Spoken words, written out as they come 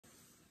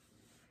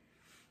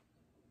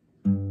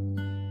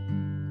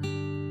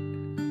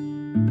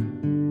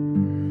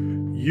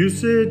You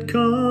said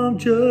come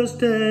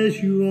just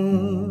as you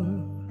are.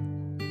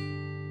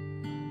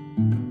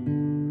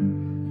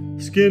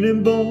 Skin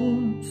and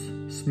bones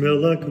smell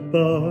like a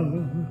bar.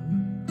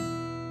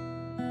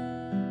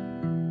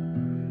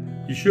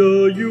 You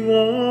sure you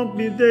want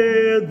me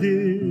there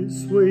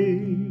this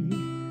way?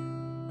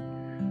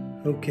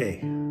 Okay,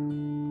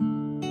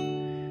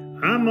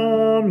 I'm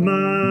on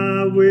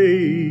my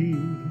way.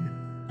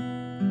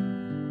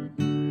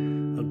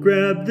 I'll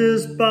grab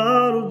this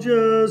bottle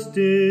just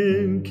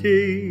in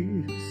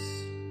case.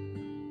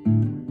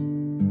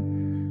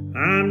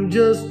 I'm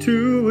just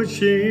too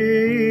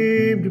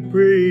ashamed to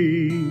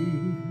pray.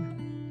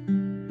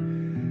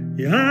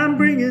 Yeah, I'm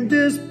bringing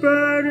this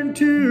burden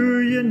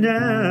to you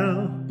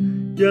now.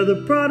 Yeah,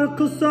 the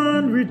prodigal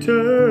son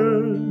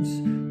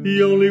returns,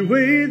 the only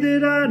way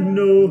that I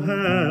know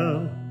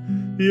how,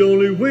 the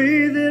only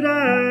way that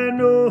I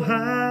know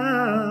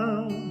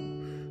how.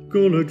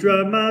 Gonna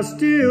drive my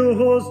steel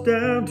horse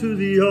down to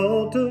the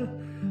altar,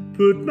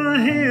 put my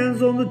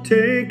hands on the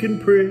tank and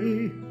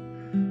pray.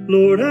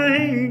 Lord, I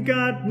ain't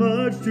got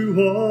much to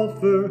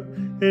offer,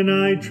 and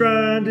I ain't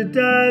trying to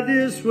die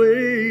this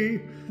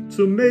way.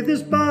 So may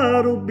this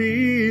bottle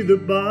be the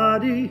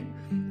body,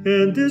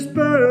 and this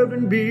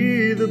bourbon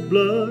be the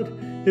blood.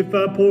 If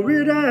I pour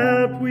it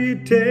out, will you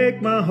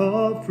take my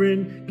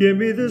offering? Give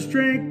me the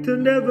strength to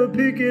never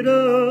pick it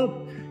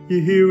up.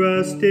 Yeah, here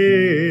I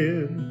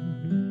stand,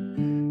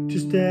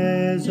 just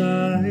as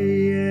I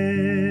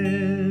am.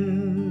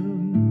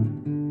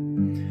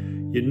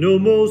 You know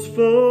most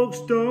folks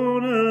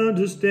don't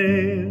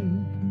understand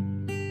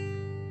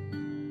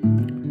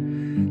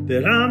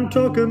that I'm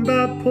talking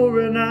about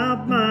pouring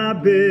out my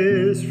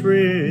best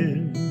friend.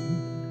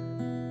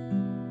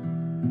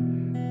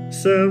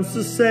 Sounds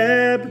so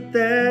sad, but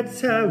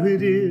that's how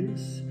it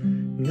is,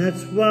 and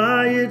that's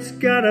why it's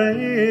gotta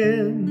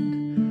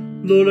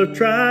end. Lord, I've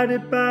tried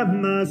it by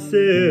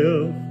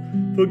myself.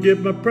 Forget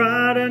my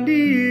pride, I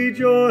need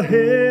your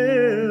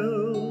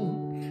help.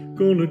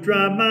 Gonna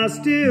drive my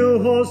steel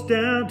horse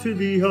down to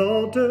the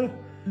altar,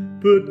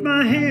 put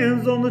my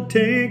hands on the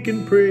tank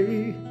and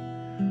pray.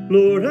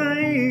 Lord, I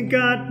ain't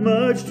got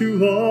much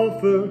to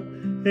offer,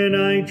 and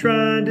I ain't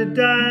trying to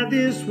die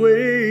this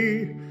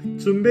way.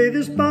 So may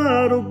this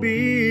bottle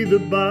be the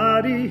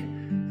body,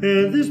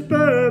 and this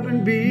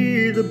bourbon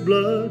be the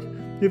blood.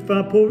 If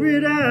I pour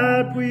it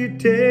out, will you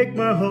take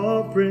my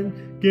offering?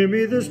 Give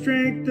me the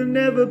strength to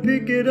never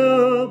pick it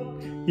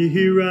up. Yeah,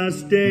 here I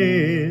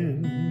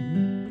stand,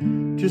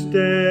 just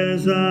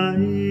as I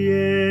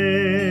am.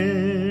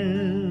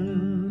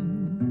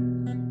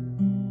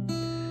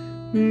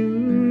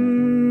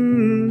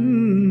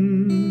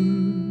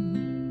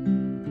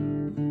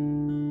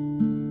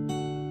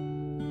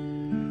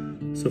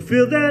 So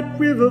fill that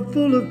river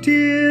full of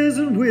tears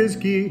and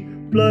whiskey,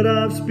 blood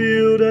I've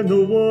spilled and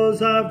the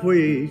wars I've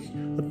waged.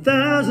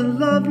 1,000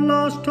 love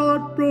lost,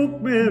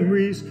 heartbroken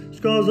memories,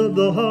 scars of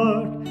the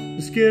heart,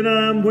 the skin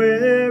I'm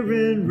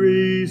wearing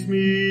raise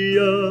me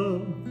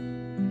up.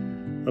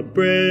 A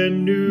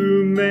brand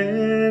new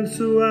man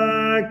so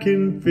I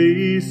can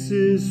face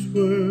this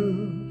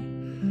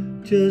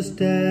world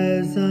just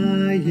as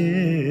I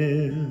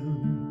am.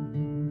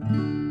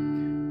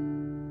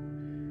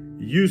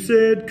 You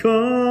said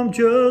come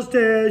just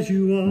as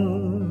you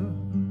are.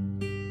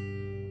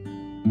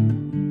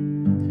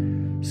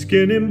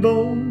 Skin and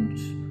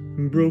bones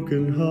and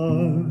broken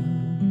heart.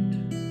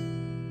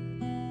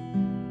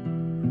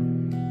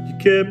 You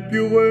kept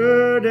your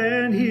word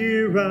and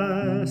here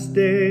I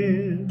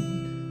stand,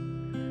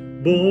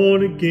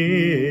 born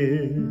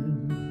again.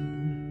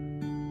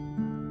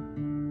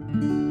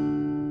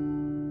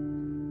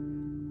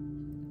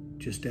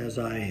 Just as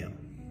I am.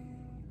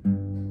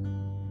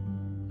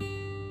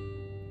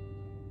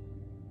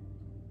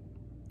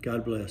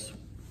 God bless.